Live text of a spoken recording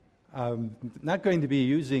Not going to be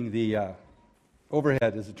using the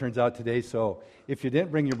overhead as it turns out today, so if you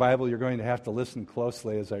didn't bring your Bible, you're going to have to listen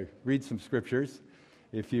closely as I read some scriptures.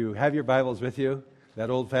 If you have your Bibles with you, that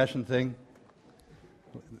old-fashioned thing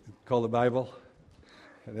called the Bible,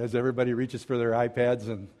 and as everybody reaches for their iPads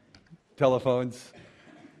and telephones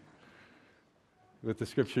with the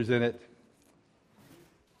scriptures in it.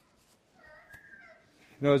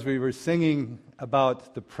 You know, as we were singing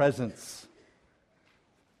about the presence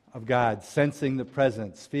of God, sensing the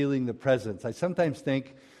presence, feeling the presence, I sometimes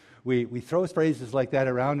think we throw phrases like that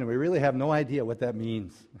around and we really have no idea what that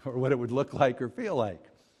means or what it would look like or feel like.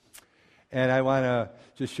 And I want to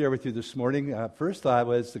just share with you this morning, first thought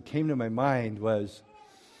that came to my mind was,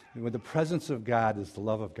 the presence of God is the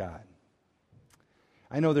love of God.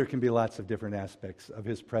 I know there can be lots of different aspects of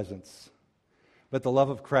His presence, but the love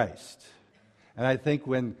of Christ. And I think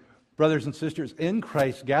when brothers and sisters in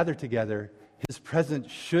Christ gather together, His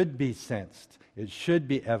presence should be sensed. It should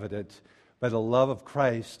be evident by the love of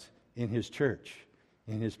Christ in His church,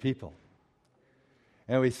 in His people.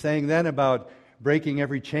 And we sang then about breaking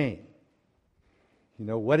every chain. You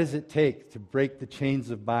know, what does it take to break the chains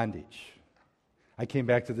of bondage? I came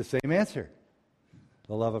back to the same answer,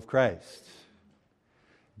 the love of Christ.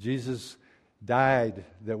 Jesus died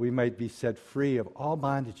that we might be set free of all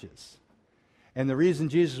bondages. And the reason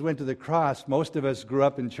Jesus went to the cross, most of us grew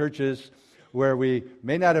up in churches where we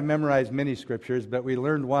may not have memorized many scriptures, but we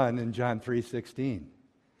learned one in John 3:16.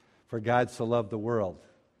 For God so loved the world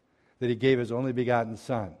that He gave His only begotten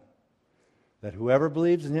Son, that whoever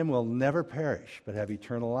believes in Him will never perish but have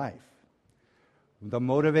eternal life. The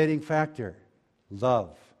motivating factor,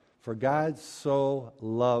 love. For God so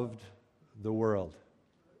loved the world.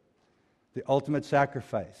 The ultimate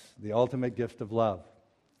sacrifice, the ultimate gift of love.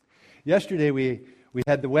 Yesterday we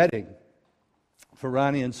had the wedding for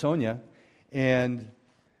Ronnie and Sonia, and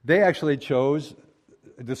they actually chose,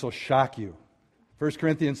 this will shock you, 1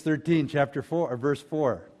 Corinthians 13, chapter 4, or verse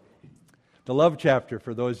 4. The love chapter,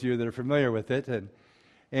 for those of you that are familiar with it.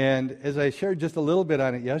 And as I shared just a little bit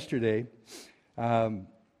on it yesterday, one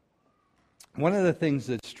of the things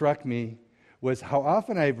that struck me was how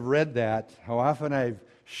often I've read that, how often I've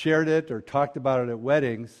shared it or talked about it at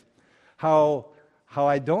weddings, how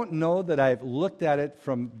I don't know that I've looked at it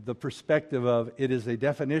from the perspective of it is a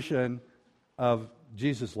definition of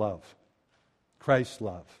Jesus' love, Christ's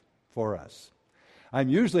love for us. I'm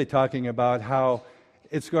usually talking about how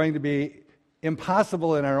it's going to be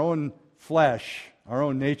impossible in our own flesh, our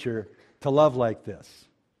own nature, to love like this.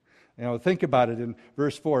 You know, think about it in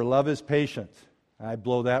verse 4. Love is patient. I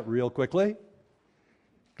blow that real quickly.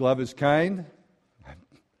 Love is kind.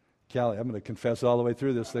 Callie, I'm going to confess all the way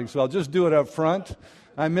through this thing, so I'll just do it up front.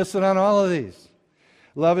 I'm missing on all of these.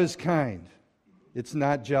 Love is kind. It's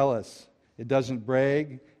not jealous. It doesn't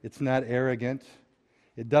brag. It's not arrogant.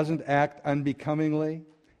 It doesn't act unbecomingly.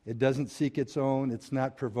 It doesn't seek its own. It's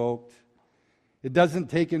not provoked. It doesn't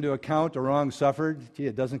take into account a wrong suffered. Gee,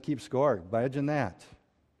 it doesn't keep score. Imagine that.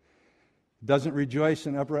 It doesn't rejoice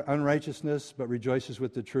in unrighteousness, but rejoices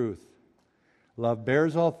with the truth. Love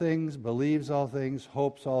bears all things, believes all things,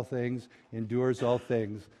 hopes all things, endures all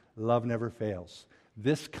things. Love never fails.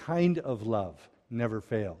 This kind of love never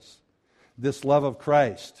fails. This love of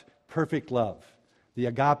Christ, perfect love, the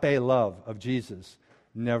agape love of Jesus,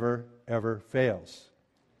 never, ever fails.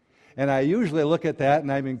 And I usually look at that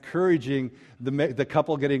and I'm encouraging the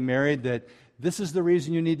couple getting married that this is the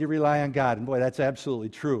reason you need to rely on God. And boy, that's absolutely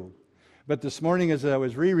true. But this morning as I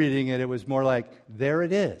was rereading it, it was more like, there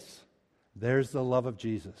it is. There's the love of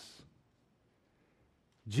Jesus.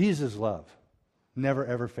 Jesus' love never,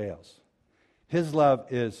 ever fails. His love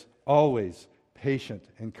is always patient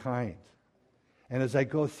and kind. And as I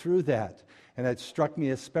go through that, and it struck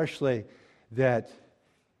me especially that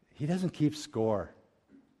He doesn't keep score.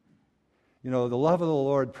 You know, the love of the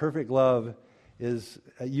Lord, perfect love, is,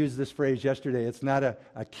 I used this phrase yesterday, it's not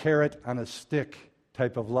a carrot on a stick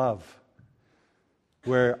type of love,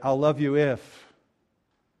 where I'll love you if,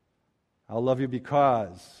 I'll love you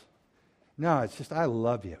because. No, it's just, I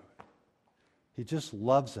love you. He just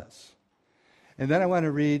loves us. And then I want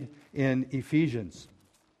to read in Ephesians,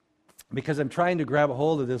 because I'm trying to grab a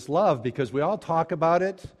hold of this love, because we all talk about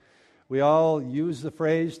it, we all use the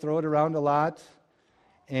phrase, throw it around a lot,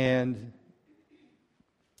 and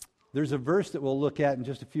there's a verse that we'll look at in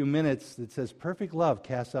just a few minutes that says, perfect love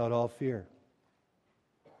casts out all fear.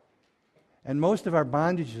 And most of our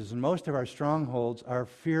bondages and most of our strongholds are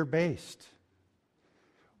fear-based.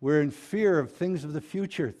 We're in fear of things of the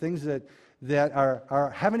future, things that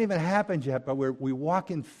haven't even happened yet, but we walk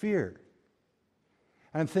in fear.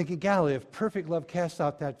 And I'm thinking, golly, if perfect love casts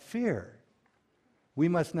out that fear, We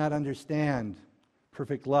must not understand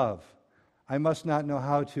perfect love. I must not know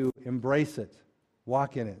how to embrace it,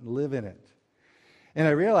 walk in it, live in it. And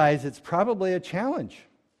I realize it's probably a challenge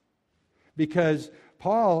because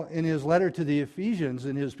Paul, in his letter to the Ephesians,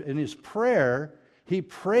 in his prayer, he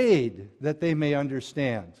prayed that they may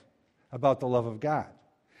understand about the love of God.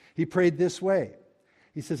 He prayed this way.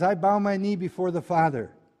 He says, I bow my knee before the Father,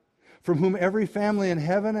 from whom every family in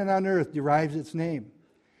heaven and on earth derives its name,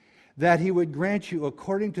 that he would grant you,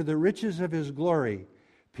 according to the riches of his glory,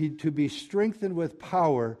 to be strengthened with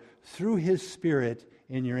power through his Spirit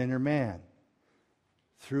in your inner man.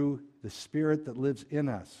 Through the Spirit that lives in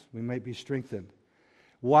us, we might be strengthened.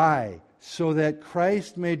 Why? So that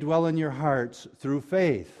Christ may dwell in your hearts through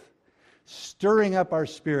faith, stirring up our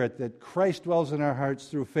spirit that Christ dwells in our hearts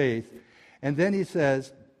through faith. And then he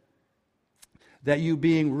says, that you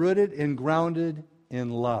being rooted and grounded in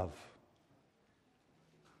love.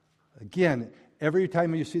 Again, every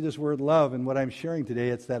time you see this word love and what I'm sharing today,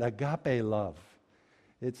 it's that agape love.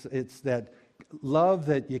 It's that love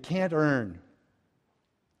that you can't earn,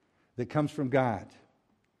 that comes from God.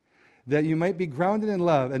 That you might be grounded in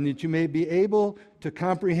love and that you may be able to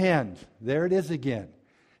comprehend. There it is again.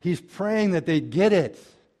 He's praying that they get it.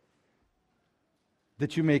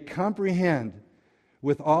 That you may comprehend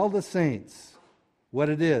with all the saints what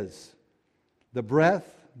it is. The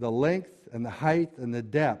breadth, the length, and the height, and the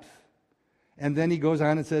depth. And then he goes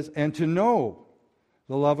on and says, and to know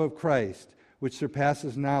the love of Christ, which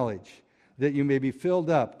surpasses knowledge, that you may be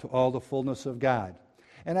filled up to all the fullness of God.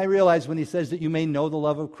 And I realize when he says that you may know the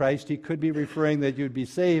love of Christ, he could be referring that you'd be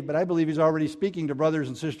saved, but I believe he's already speaking to brothers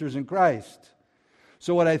and sisters in Christ.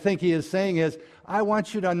 So what I think he is saying is, I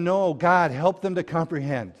want you to know God, help them to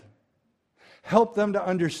comprehend. Help them to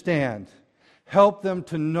understand. Help them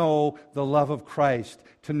to know the love of Christ,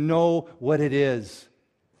 to know what it is,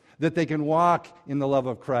 that they can walk in the love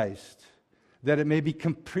of Christ, that it may be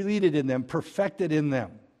completed in them, perfected in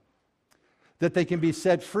them, that they can be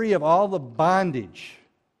set free of all the bondage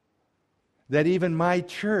that even my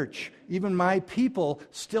church, even my people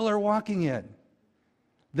still are walking in,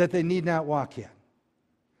 that they need not walk in.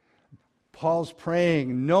 Paul's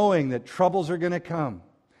praying, knowing that troubles are going to come.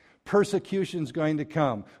 Persecution's going to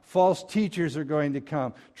come. False teachers are going to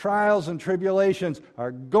come. Trials and tribulations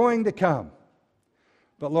are going to come.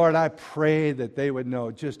 But Lord, I pray that they would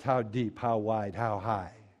know just how deep, how wide, how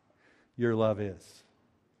high your love is.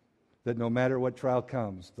 That no matter what trial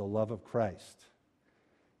comes, the love of Christ,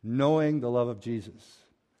 knowing the love of Jesus.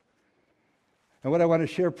 And what I want to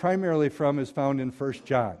share primarily from is found in 1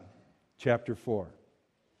 John chapter 4.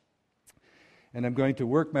 And I'm going to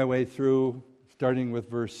work my way through starting with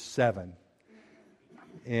verse 7.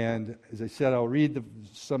 And as I said, I'll read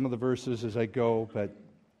some of the verses as I go, but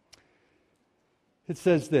it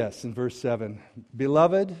says this in verse 7.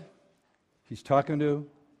 Beloved, he's talking to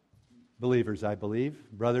believers, I believe,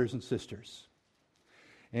 brothers and sisters.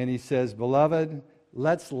 And he says, Beloved,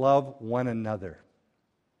 let's love one another.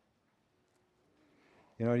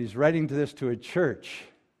 You know, he's writing this to a church,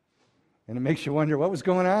 and it makes you wonder what was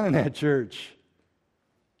going on in that church.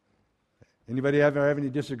 Anybody ever have any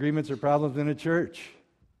disagreements or problems in a church?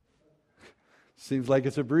 Seems like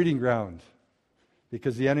it's a breeding ground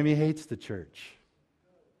because the enemy hates the church.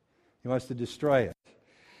 He wants to destroy it.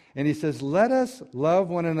 And he says, let us love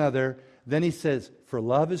one another. Then he says, for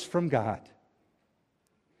love is from God.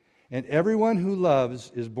 And everyone who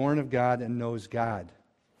loves is born of God and knows God.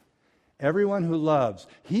 Everyone who loves.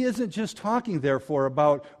 He isn't just talking, therefore,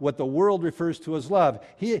 about what the world refers to as love.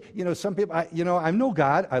 Some people, I know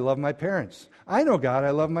God, I love my parents. I know God,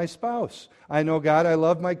 I love my spouse. I know God, I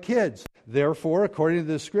love my kids. Therefore, according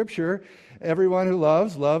to the Scripture, everyone who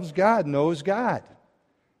loves God, knows God.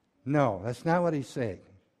 No, that's not what he's saying.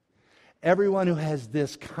 Everyone who has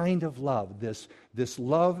this kind of love, this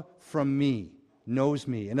love from me, knows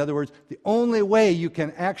me. In other words, the only way you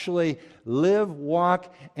can actually live,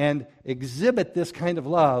 walk, and exhibit this kind of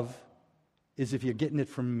love is if you're getting it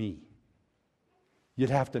from me. You'd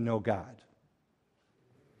have to know God.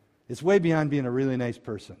 It's way beyond being a really nice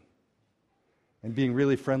person and being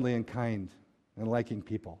really friendly and kind and liking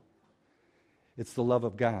people. It's the love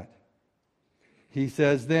of God. He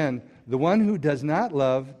says then, the one who does not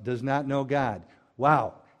love does not know God.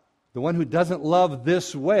 Wow. The one who doesn't love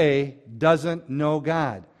this way doesn't know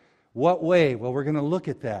God. What way? Well, we're going to look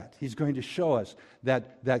at that. He's going to show us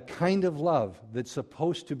that kind of love that's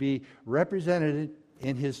supposed to be represented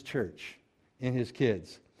in his church, in his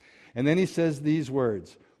kids. And then he says these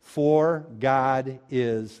words, for God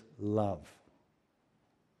is love.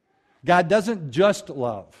 God doesn't just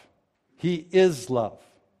love. He is love.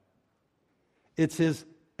 It's his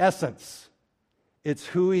essence. It's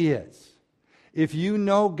who He is. If you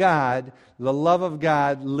know God, the love of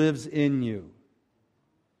God lives in you.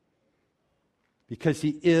 Because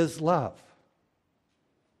He is love.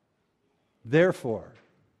 Therefore,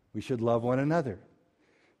 we should love one another.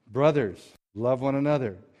 Brothers, love one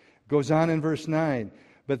another. Goes on in verse 9.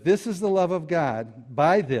 But this is the love of God.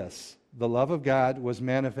 By this, the love of God was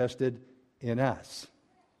manifested in us.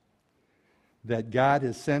 That God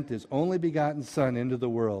has sent His only begotten Son into the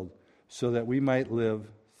world so that we might live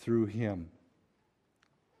through Him.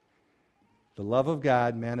 The love of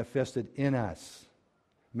God manifested in us,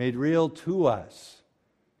 made real to us,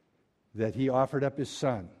 that He offered up His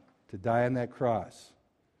Son to die on that cross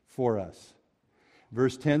for us.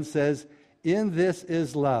 Verse 10 says, in this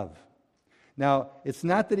is love. Now, it's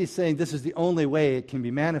not that He's saying this is the only way it can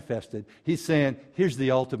be manifested. He's saying, here's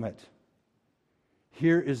the ultimate.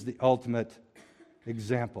 Here is the ultimate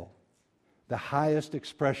example, the highest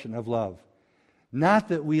expression of love. Not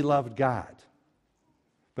that we loved God,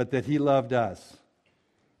 but that He loved us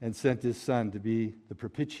and sent His Son to be the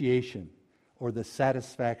propitiation or the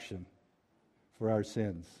satisfaction for our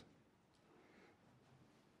sins.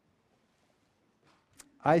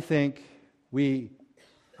 I think we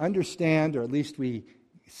understand, or at least we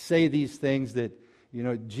say these things, that,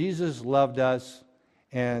 Jesus loved us,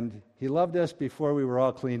 and He loved us before we were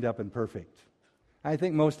all cleaned up and perfect. I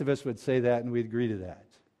think most of us would say that, and we'd agree to that.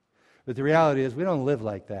 But the reality is, we don't live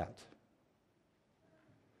like that.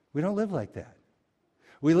 We don't live like that.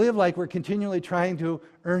 We live like we're continually trying to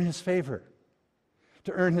earn His favor,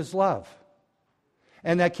 to earn His love.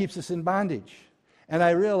 And that keeps us in bondage. And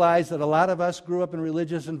I realize that a lot of us grew up in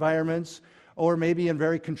religious environments, or maybe in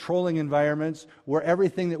very controlling environments, where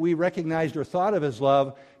everything that we recognized or thought of as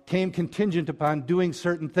love came contingent upon doing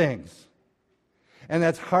certain things. And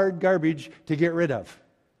that's hard garbage to get rid of.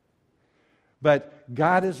 But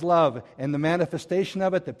God is love, and the manifestation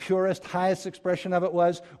of it, the purest, highest expression of it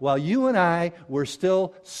was, while you and I were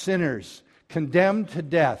still sinners, condemned to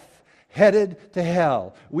death, headed to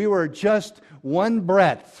hell, we were just one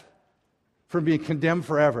breath from being condemned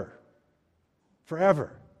forever.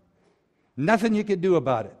 Forever. Nothing you could do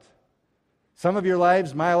about it. Some of your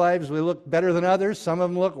lives, my lives, will look better than others. Some of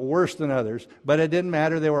them look worse than others. But it didn't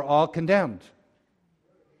matter. They were all condemned.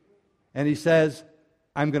 And He says,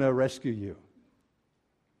 I'm going to rescue you.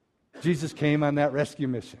 Jesus came on that rescue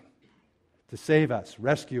mission to save us,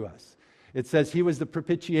 rescue us. It says He was the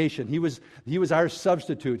propitiation. He was our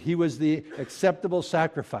substitute. He was the acceptable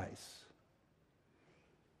sacrifice.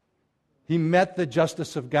 He met the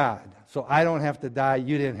justice of God. So I don't have to die.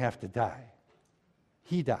 You didn't have to die.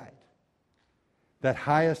 He died. That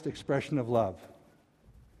highest expression of love.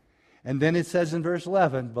 And then it says in verse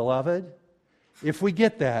 11, beloved, if we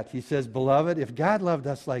get that, He says, beloved, if God loved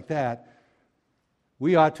us like that,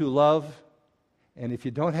 we ought to love. And if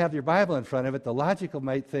you don't have your Bible in front of it, the logical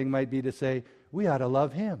thing might be to say, we ought to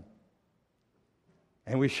love Him.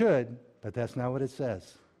 And we should, but that's not what it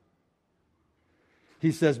says.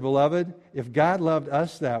 He says, beloved, if God loved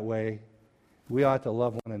us that way, we ought to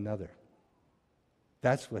love one another.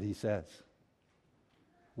 That's what He says.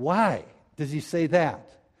 Why does He say that?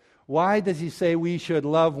 Why does He say we should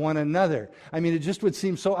love one another? I mean, it just would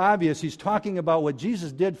seem so obvious. He's talking about what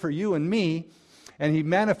Jesus did for you and me, and He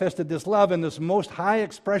manifested this love in this most high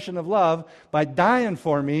expression of love by dying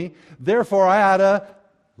for me. Therefore, I ought to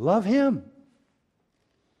love Him.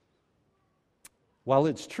 While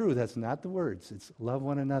it's true, that's not the words. It's love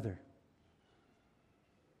one another.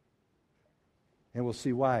 And we'll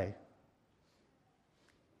see why.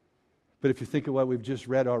 But if you think of what we've just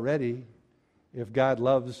read already, if God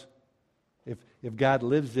lives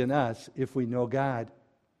in us, if we know God,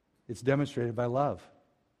 it's demonstrated by love.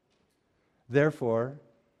 Therefore,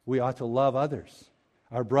 we ought to love others,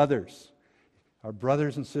 our brothers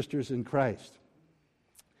and sisters in Christ.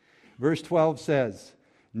 Verse 12 says,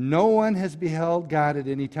 no one has beheld God at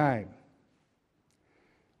any time.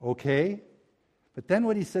 Okay? But then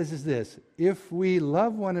what he says is this, if we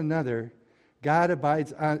love one another, God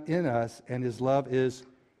abides in us, and His love is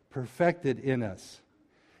perfected in us.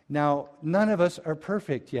 Now, none of us are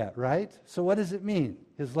perfect yet, right? So what does it mean?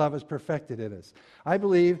 His love is perfected in us. I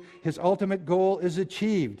believe His ultimate goal is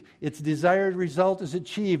achieved. Its desired result is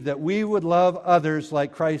achieved, that we would love others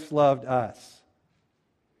like Christ loved us.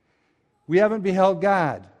 We haven't beheld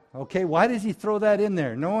God. Okay, why does He throw that in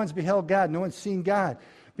there? No one's beheld God. No one's seen God.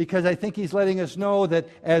 Because I think He's letting us know that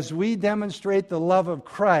as we demonstrate the love of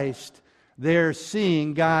Christ, they're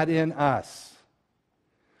seeing God in us.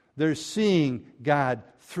 They're seeing God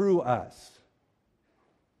through us.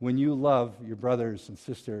 When you love your brothers and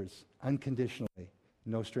sisters unconditionally,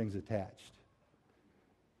 no strings attached.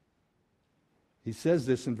 He says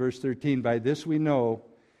this in verse 13, by this we know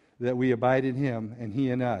that we abide in him and he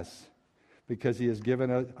in us, because he has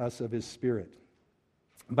given us of his Spirit.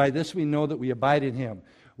 By this we know that we abide in him.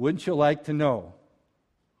 Wouldn't you like to know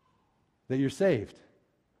that you're saved?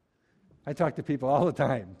 I talk to people all the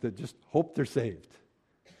time that just hope they're saved.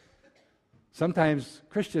 Sometimes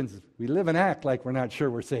Christians, we live and act like we're not sure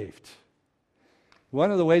we're saved.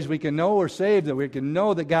 One of the ways we can know we're saved, that we can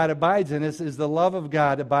know that God abides in us, is the love of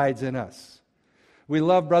God abides in us. We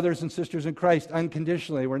love brothers and sisters in Christ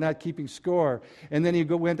unconditionally. We're not keeping score. And then he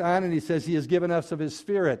went on and he says he has given us of his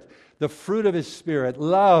Spirit, the fruit of his Spirit,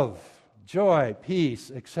 love, joy, peace,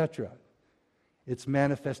 etc. It's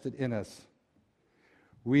manifested in us.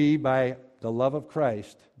 We, by the love of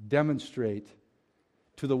Christ, demonstrate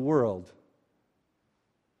to the world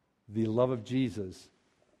the love of Jesus.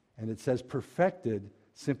 And it says perfected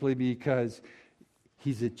simply because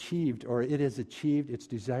he's achieved, or it has achieved its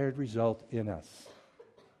desired result in us.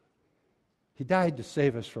 He died to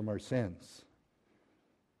save us from our sins.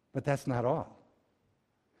 But that's not all.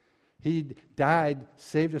 He died,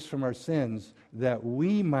 saved us from our sins, that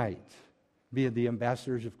we might be the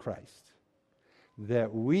ambassadors of Christ,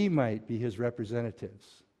 that we might be his representatives.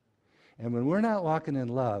 And when we're not walking in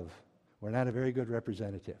love, we're not a very good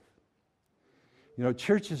representative. You know,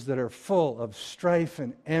 churches that are full of strife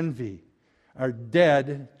and envy are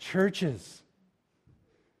dead churches.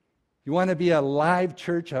 You want to be a live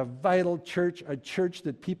church, a vital church, a church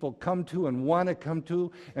that people come to and want to come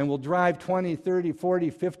to and will drive 20, 30, 40,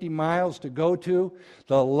 50 miles to go to?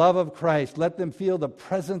 The love of Christ. Let them feel the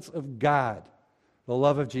presence of God, the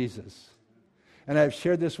love of Jesus. And I've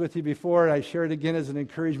shared this with you before, and I share it again as an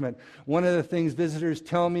encouragement. One of the things visitors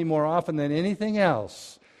tell me more often than anything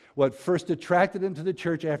else, what first attracted them to the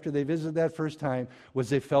church after they visited that first time, was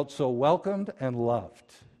they felt so welcomed and loved.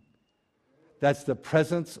 That's the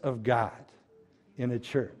presence of God in a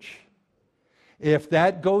church. If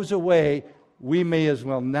that goes away, we may as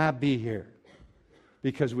well not be here,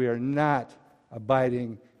 because we are not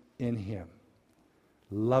abiding in him.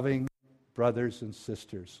 Loving brothers and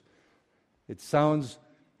sisters. It sounds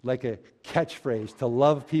like a catchphrase to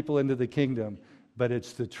love people into the kingdom, but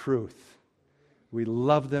it's the truth. We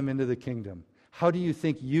love them into the kingdom. How do you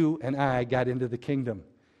think you and I got into the kingdom?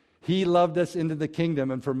 He loved us into the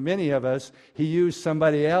kingdom, and for many of us, he used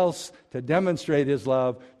somebody else to demonstrate his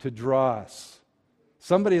love to draw us.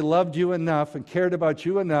 Somebody loved you enough and cared about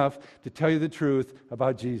you enough to tell you the truth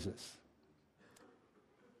about Jesus.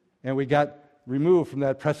 And we got removed from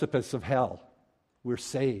that precipice of hell. We're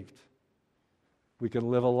saved. We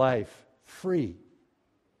can live a life free.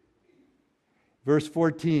 Verse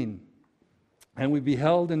 14, and we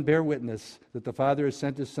beheld and bear witness that the Father has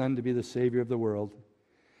sent his Son to be the Savior of the world,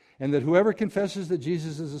 and that whoever confesses that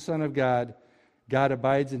Jesus is the Son of God, God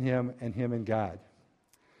abides in him and him in God.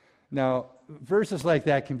 Now, verses like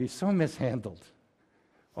that can be so mishandled.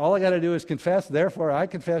 All I got to do is confess, therefore I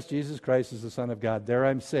confess Jesus Christ is the Son of God. There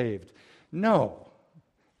I'm saved. No,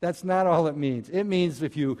 that's not all it means. It means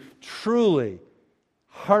if you truly,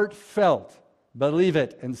 heartfelt, believe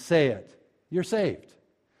it and say it, you're saved.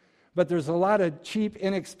 But there's a lot of cheap,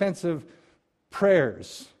 inexpensive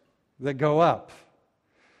prayers that go up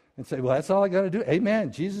and say, well, that's all I got to do.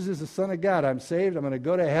 Amen. Jesus is the Son of God. I'm saved. I'm going to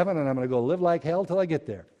go to heaven, and I'm going to go live like hell till I get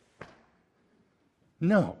there.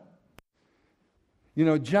 No. You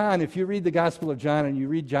know, John, if you read the Gospel of John and you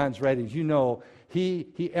read John's writings, you know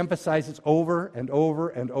he emphasizes over and over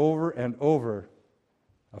and over and over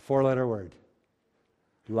a four-letter word: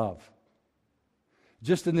 love.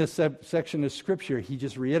 Just in this section of Scripture, he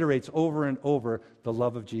just reiterates over and over the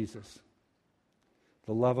love of Jesus,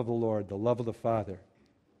 the love of the Lord, the love of the Father.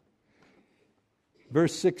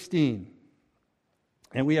 Verse 16,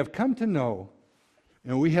 and we have come to know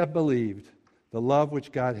and we have believed the love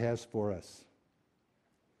which God has for us.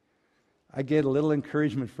 I get a little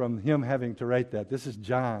encouragement from him having to write that. This is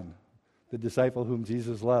John, the disciple whom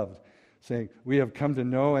Jesus loved, saying, we have come to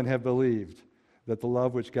know and have believed that the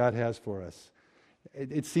love which God has for us.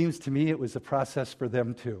 It seems to me it was a process for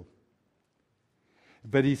them too.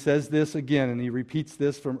 But he says this again, and he repeats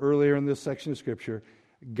this from earlier in this section of Scripture.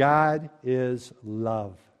 God is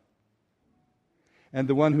love. And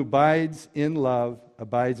the one who abides in love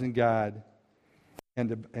abides in God,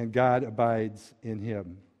 and God abides in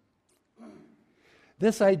him.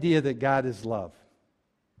 This idea that God is love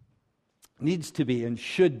needs to be and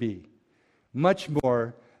should be much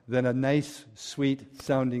more than a nice,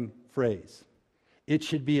 sweet-sounding phrase. It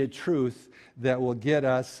should be a truth that will get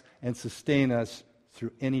us and sustain us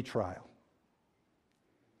through any trial,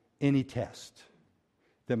 any test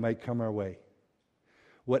that might come our way.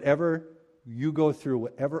 Whatever you go through,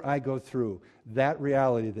 whatever I go through, that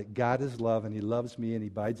reality that God is love and He loves me and He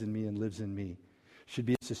abides in me and lives in me should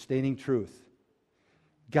be a sustaining truth.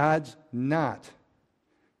 God's not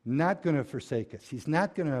going to forsake us. He's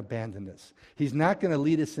not going to abandon us. He's not going to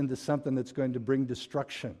lead us into something that's going to bring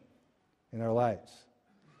destruction in our lives.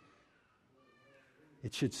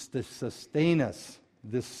 It should sustain us,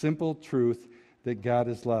 this simple truth that God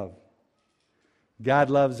is love. God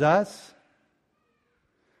loves us.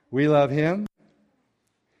 We love Him.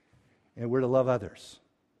 And we're to love others.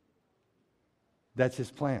 That's His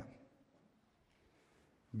plan.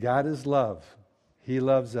 God is love. He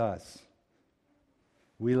loves us.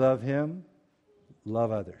 We love Him,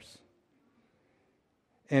 love others.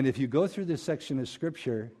 And if you go through this section of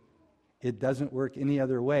Scripture, it doesn't work any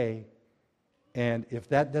other way. And if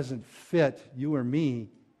that doesn't fit you or me,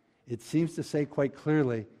 it seems to say quite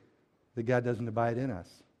clearly that God doesn't abide in us.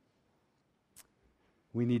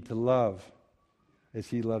 We need to love as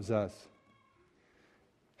He loves us.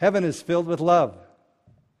 Heaven is filled with love.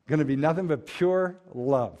 Going to be nothing but pure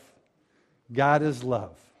love. God is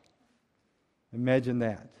love. Imagine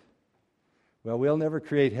that. Well, we'll never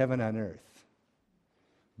create heaven on earth,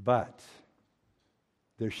 but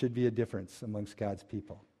there should be a difference amongst God's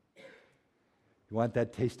people. You want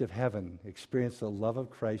that taste of heaven, experience the love of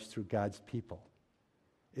Christ through God's people.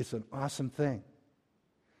 It's an awesome thing.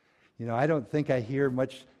 You know, I don't think I hear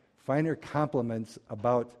much finer compliments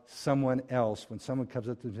about someone else when someone comes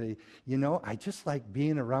up to me and says, you know, I just like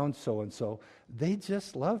being around so-and-so. They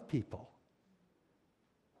just love people.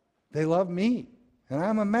 They love me, and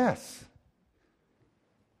I'm a mess.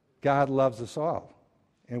 God loves us all,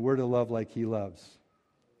 and we're to love like He loves.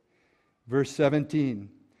 Verse 17,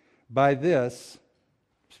 by this,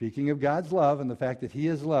 speaking of God's love and the fact that He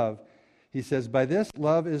is love, He says, by this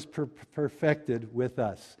love is perfected with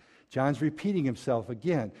us. John's repeating himself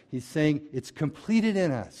again. He's saying it's completed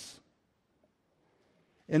in us.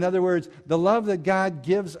 In other words, the love that God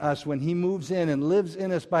gives us when He moves in and lives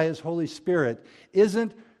in us by His Holy Spirit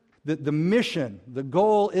isn't the mission, the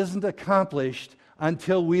goal isn't accomplished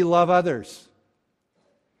until we love others.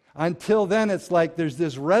 Until then, it's like there's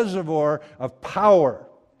this reservoir of power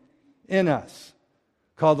in us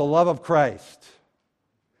called the love of Christ.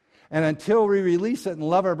 And until we release it and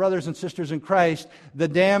love our brothers and sisters in Christ, the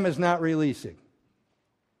dam is not releasing.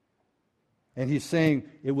 And He's saying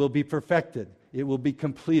it will be perfected. It will be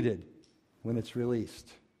completed when it's released.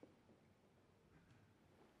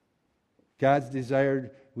 God's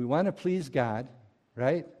desired, we want to please God,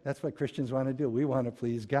 right? That's what Christians want to do. We want to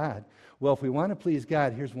please God. Well, if we want to please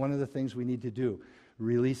God, here's one of the things we need to do.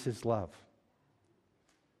 Release His love.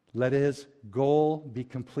 Let His goal be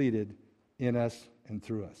completed in us and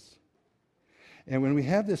through us. And when we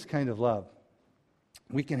have this kind of love,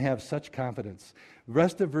 we can have such confidence. The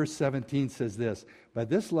rest of verse 17 says this, but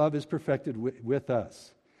this love is perfected with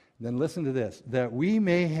us. Then listen to this, that we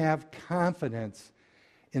may have confidence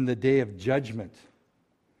in the day of judgment,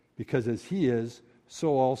 because as He is,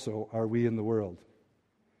 so also are we in the world.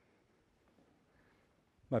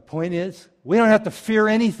 My point is, we don't have to fear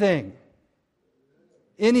anything.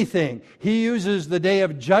 Anything. He uses the day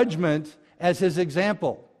of judgment as His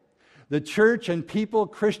example. The church and people,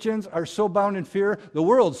 Christians, are so bound in fear. The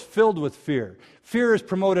world's filled with fear. Fear is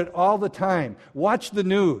promoted all the time. Watch the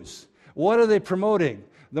news. What are they promoting?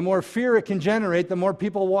 The more fear it can generate, the more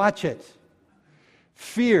people watch it.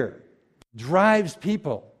 Fear drives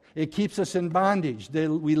people. It keeps us in bondage.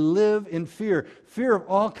 We live in fear. Fear of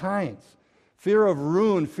all kinds. Fear of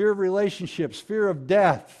ruin, fear of relationships, fear of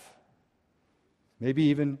death. Maybe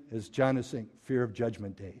even, as John is saying, fear of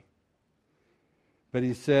judgment day. But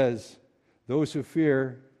he says, those who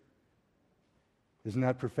fear is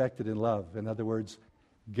not perfected in love. In other words,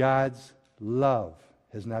 God's love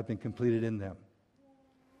has not been completed in them.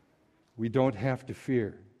 We don't have to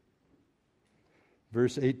fear.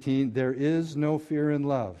 Verse 18, there is no fear in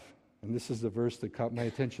love. And this is the verse that caught my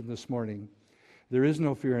attention this morning. There is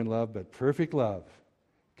no fear in love, but perfect love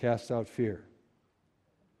casts out fear.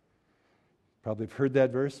 Probably have heard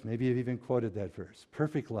that verse. Maybe you've even quoted that verse.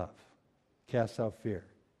 Perfect love casts out fear.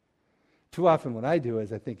 Too often what I do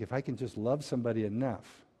is I think if I can just love somebody enough,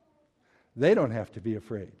 they don't have to be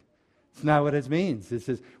afraid. It's not what it means. It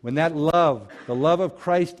says, when that love, the love of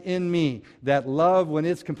Christ in me, that love, when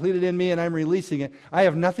it's completed in me and I'm releasing it, I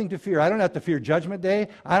have nothing to fear. I don't have to fear judgment day.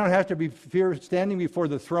 I don't have to fear standing before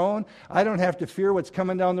the throne. I don't have to fear what's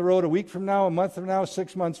coming down the road a week from now, a month from now,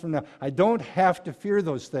 6 months from now. I don't have to fear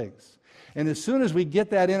those things. And as soon as we get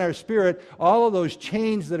that in our spirit, all of those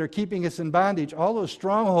chains that are keeping us in bondage, all those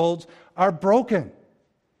strongholds are broken.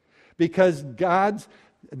 Because God's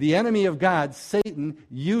the enemy of God, Satan,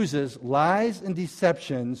 uses lies and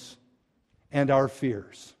deceptions and our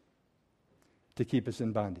fears to keep us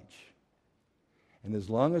in bondage. And as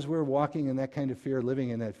long as we're walking in that kind of fear, living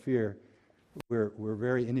in that fear, we're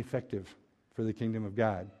very ineffective for the kingdom of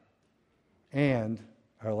God. And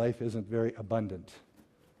our life isn't very abundant.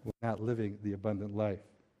 We're not living the abundant life.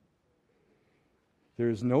 There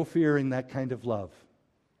is no fear in that kind of love.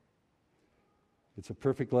 It's a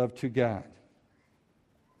perfect love to God.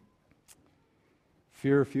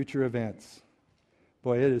 Fear of future events.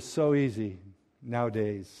 Boy, it is so easy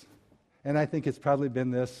nowadays. And I think it's probably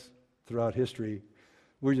been this throughout history.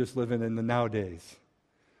 We're just living in the nowadays.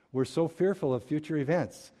 We're so fearful of future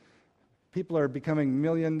events. People are becoming $1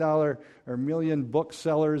 million or million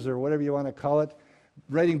booksellers or whatever you want to call it,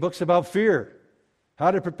 writing books about fear,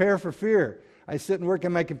 how to prepare for fear. I sit and work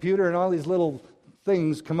on my computer and all these little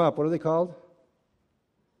things come up. What are they called?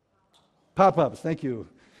 Pop-ups, thank you.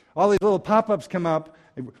 All these little pop-ups come up.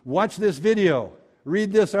 Watch this video.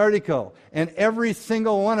 Read this article. And every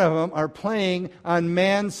single one of them are playing on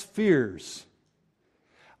man's fears.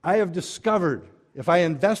 I have discovered if I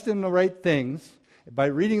invest in the right things, by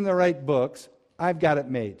reading the right books, I've got it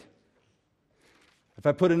made. If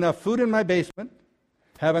I put enough food in my basement,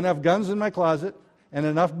 have enough guns in my closet, and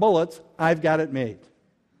enough bullets, I've got it made.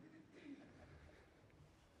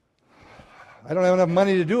 I don't have enough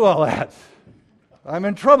money to do all that. I'm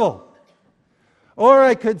in trouble. Or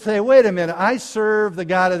I could say, wait a minute, I serve the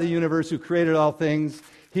God of the universe who created all things.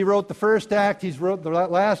 He wrote the first act, He's wrote the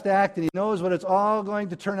last act, and He knows what it's all going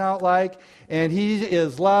to turn out like. And He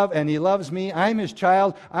is love, and He loves me. I'm His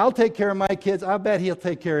child. I'll take care of my kids. I'll bet He'll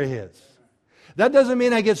take care of His. That doesn't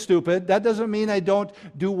mean I get stupid. That doesn't mean I don't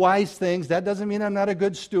do wise things. That doesn't mean I'm not a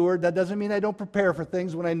good steward. That doesn't mean I don't prepare for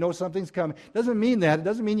things when I know something's coming. It doesn't mean that. It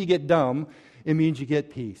doesn't mean you get dumb. It means you get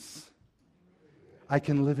peace. I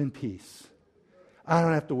can live in peace. I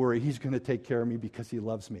don't have to worry. He's going to take care of me because He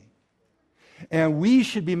loves me. And we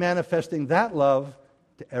should be manifesting that love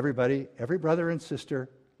to everybody, every brother and sister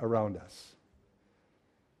around us.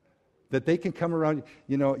 That they can come around.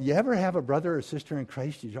 You know, you ever have a brother or sister in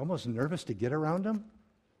Christ, you're almost nervous to get around them?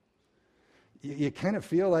 You kind of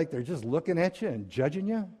feel like they're just looking at you and judging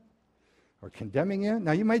you or condemning you.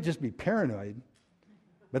 Now, you might just be paranoid,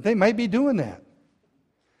 but they might be doing that.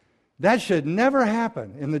 That should never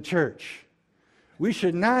happen in the church. We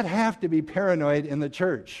should not have to be paranoid in the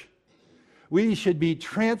church. We should be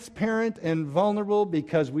transparent and vulnerable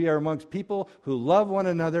because we are amongst people who love one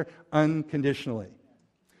another unconditionally.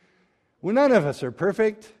 Well, none of us are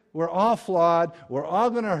perfect. We're all flawed. We're all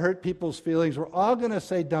going to hurt people's feelings. We're all going to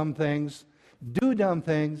say dumb things, do dumb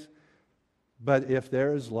things. But if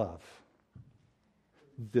there is love,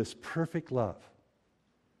 this perfect love,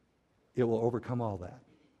 it will overcome all that.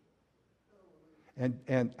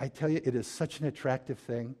 And I tell you, it is such an attractive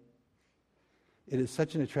thing. It is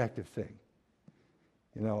such an attractive thing.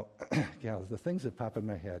 You know, the things that pop in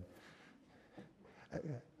my head.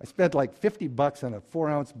 I spent like $50 on a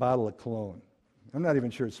 4-ounce bottle of cologne. I'm not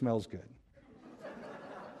even sure it smells good.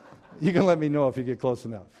 You can let me know if you get close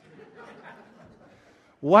enough.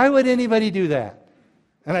 Why would anybody do that?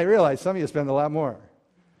 And I realize some of you spend a lot more.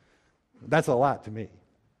 That's a lot to me.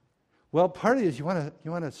 Well, part of it is you want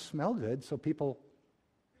to smell good so people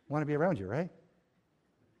want to be around you, right?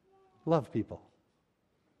 Love people.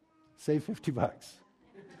 Save $50.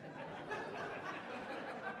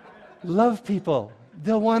 Love people.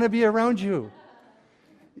 They'll want to be around you.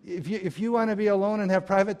 If you want to be alone and have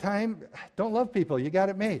private time, don't love people. You got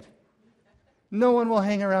it made. No one will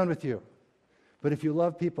hang around with you. But if you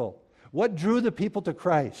love people, what drew the people to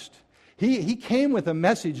Christ? He came with a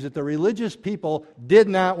message that the religious people did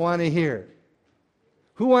not want to hear.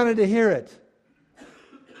 Who wanted to hear it?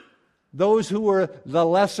 Those who were the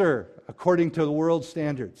lesser according to the world's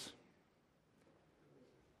standards.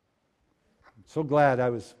 I'm so glad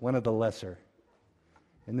I was one of the lesser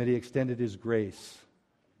and that He extended His grace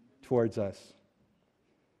towards us.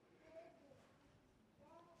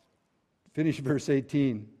 Finish verse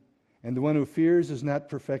 18. And the one who fears is not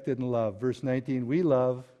perfected in love. Verse 19, we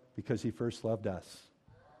love because He first loved us.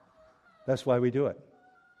 That's why we do it.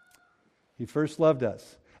 He first loved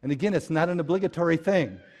us. And again, it's not an obligatory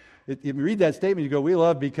thing. You read that statement, you go, we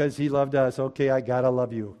love because He loved us. Okay, I got to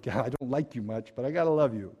love you. God, I don't like you much, but I got to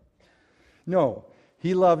love you. No,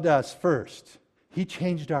 He loved us first. He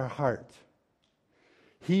changed our heart.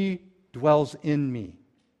 He dwells in me.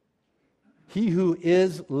 He who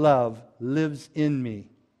is love lives in me.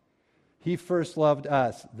 He first loved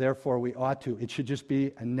us, therefore we ought to. It should just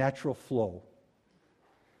be a natural flow.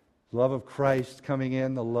 Love of Christ coming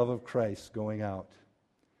in, the love of Christ going out.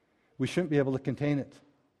 We shouldn't be able to contain it.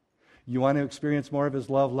 You want to experience more of His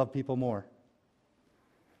love, love people more.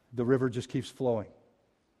 The river just keeps flowing.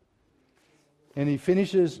 And he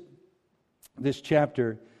finishes this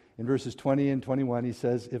chapter in verses 20 and 21. He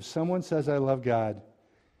says, if someone says, I love God,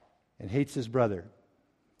 and hates his brother.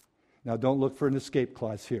 Now, don't look for an escape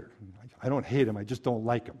clause here. I don't hate him, I just don't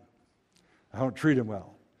like him. I don't treat him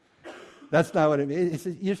well. That's not what it means.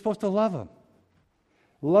 You're supposed to love him.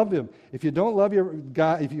 Love him. If you don't love your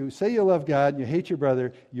God, if you say you love God and you hate your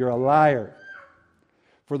brother, you're a liar.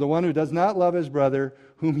 For the one who does not love his brother,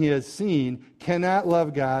 whom he has seen, cannot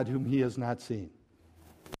love God, whom he has not seen.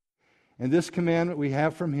 And this commandment we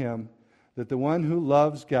have from him, that the one who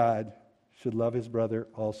loves God should love his brother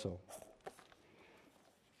also.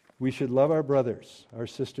 We should love our brothers, our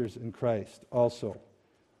sisters in Christ also.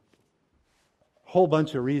 Whole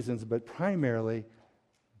bunch of reasons, but primarily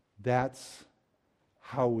that's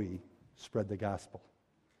how we spread the gospel.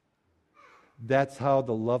 That's how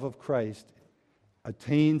the love of Christ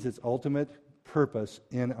attains its ultimate purpose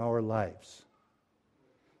in our lives.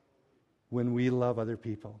 When we love other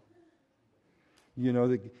people. You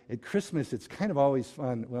know, at Christmas, it's kind of always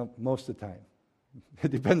fun, well, most of the time.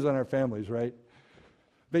 It depends on our families, right?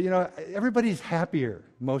 But, you know, everybody's happier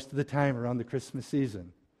most of the time around the Christmas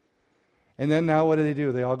season. And then now what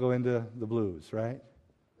do? They all go into the blues, right?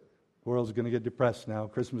 The world's going to get depressed now.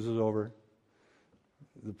 Christmas is over.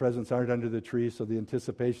 The presents aren't under the tree, so the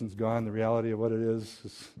anticipation's gone. The reality of what it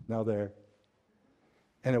is now there.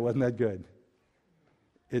 And it wasn't that good.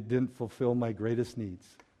 It didn't fulfill my greatest needs.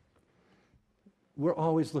 We're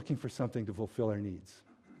always looking for something to fulfill our needs.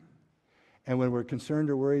 And when we're concerned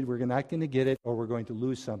or worried we're not going to get it or we're going to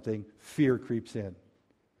lose something, fear creeps in.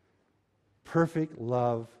 Perfect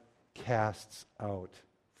love casts out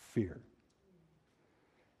fear.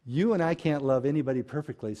 You and I can't love anybody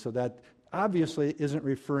perfectly, so that obviously isn't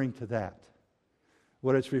referring to that.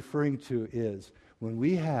 What it's referring to is when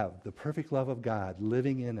we have the perfect love of God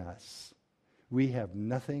living in us, we have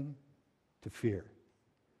nothing to fear.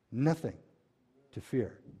 Nothing to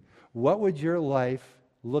fear. What would your life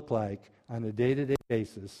look like on a day-to-day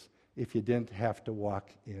basis if you didn't have to walk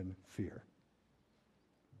in fear?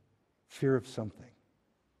 Fear of something.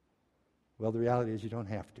 Well, the reality is you don't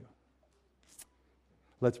have to.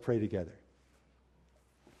 Let's pray together.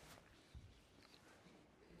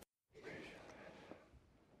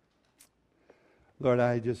 Lord,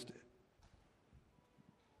 I just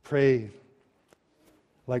pray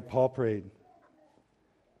like Paul prayed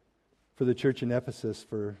for the church in Ephesus,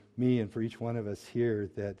 for me and for each one of us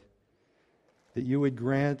here, that you would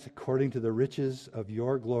grant, according to the riches of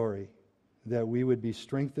your glory, that we would be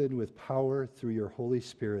strengthened with power through your Holy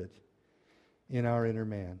Spirit in our inner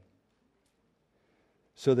man,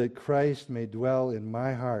 so that Christ may dwell in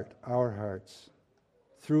my heart, our hearts,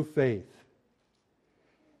 through faith,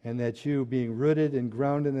 and that you, being rooted and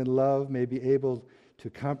grounded in love, may be able to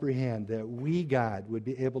comprehend, that we, God, would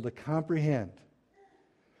be able to comprehend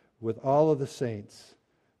with all of the saints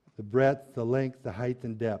the breadth, the length, the height,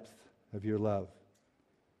 and depth of your love,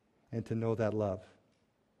 and to know that love.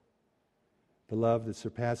 The love that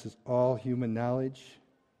surpasses all human knowledge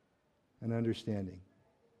and understanding.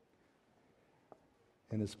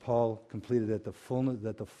 And as Paul completed it,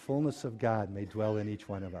 that the fullness of God may dwell in each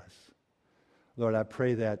one of us. Lord, I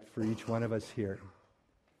pray that for each one of us here,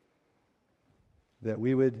 that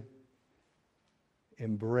we would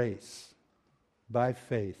embrace, by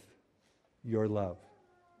faith, your love.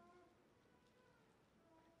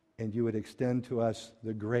 And you would extend to us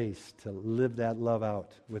the grace to live that love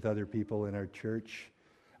out with other people in our church,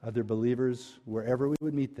 other believers, wherever we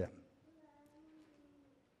would meet them.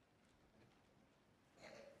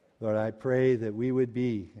 Lord, I pray that we would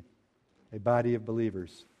be a body of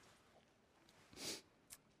believers,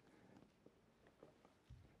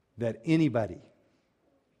 that anybody,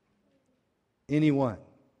 anyone,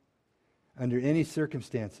 under any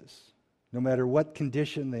circumstances, no matter what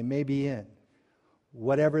condition they may be in,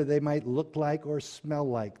 whatever they might look like or smell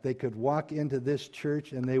like, they could walk into this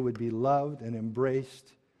church and they would be loved and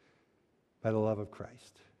embraced by the love of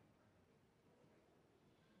Christ.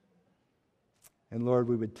 And Lord,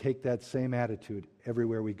 we would take that same attitude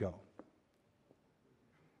everywhere we go.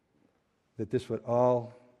 That this would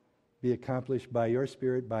all be accomplished by your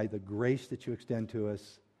Spirit, by the grace that you extend to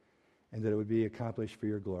us, and that it would be accomplished for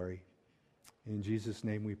your glory. In Jesus'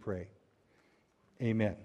 name we pray. Amen.